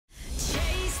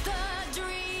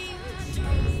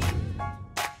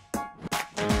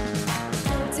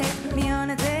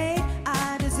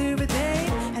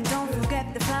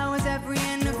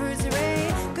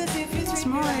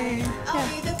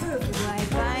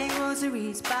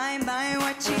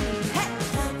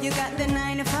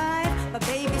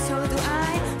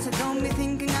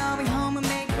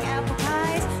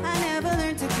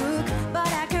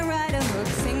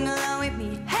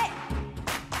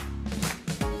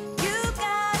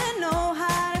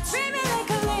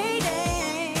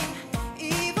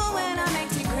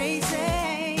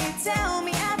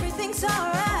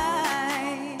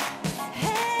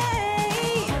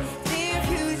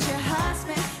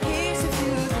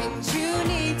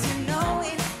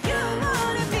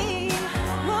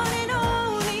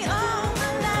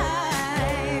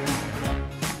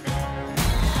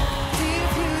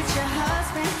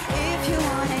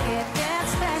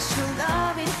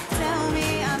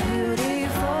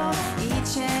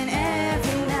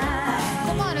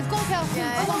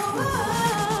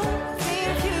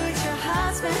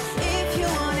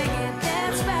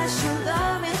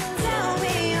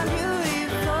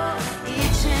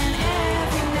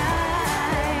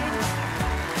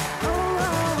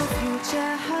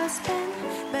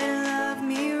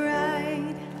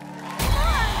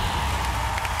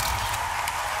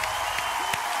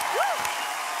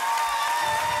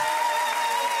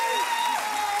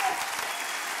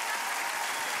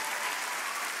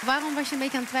Waarom was je een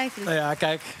beetje aan het twijfelen? Nou ja,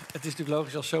 kijk, het is natuurlijk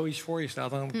logisch als zoiets voor je staat.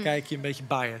 Dan kijk je een beetje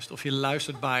biased. Of je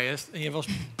luistert biased. En je was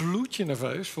bloedje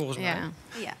nerveus, volgens mij.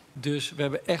 Ja. Dus we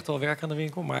hebben echt wel werk aan de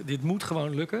winkel. Maar dit moet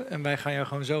gewoon lukken. En wij gaan jou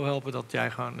gewoon zo helpen dat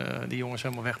jij gewoon die jongens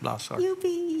helemaal wegblaast straks.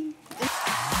 Joepie.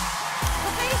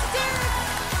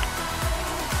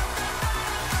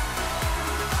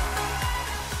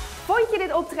 Vond je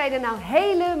dit optreden nou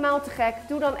helemaal te gek?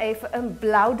 Doe dan even een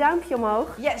blauw duimpje omhoog.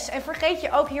 Yes, en vergeet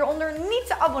je ook hieronder niet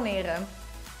te abonneren.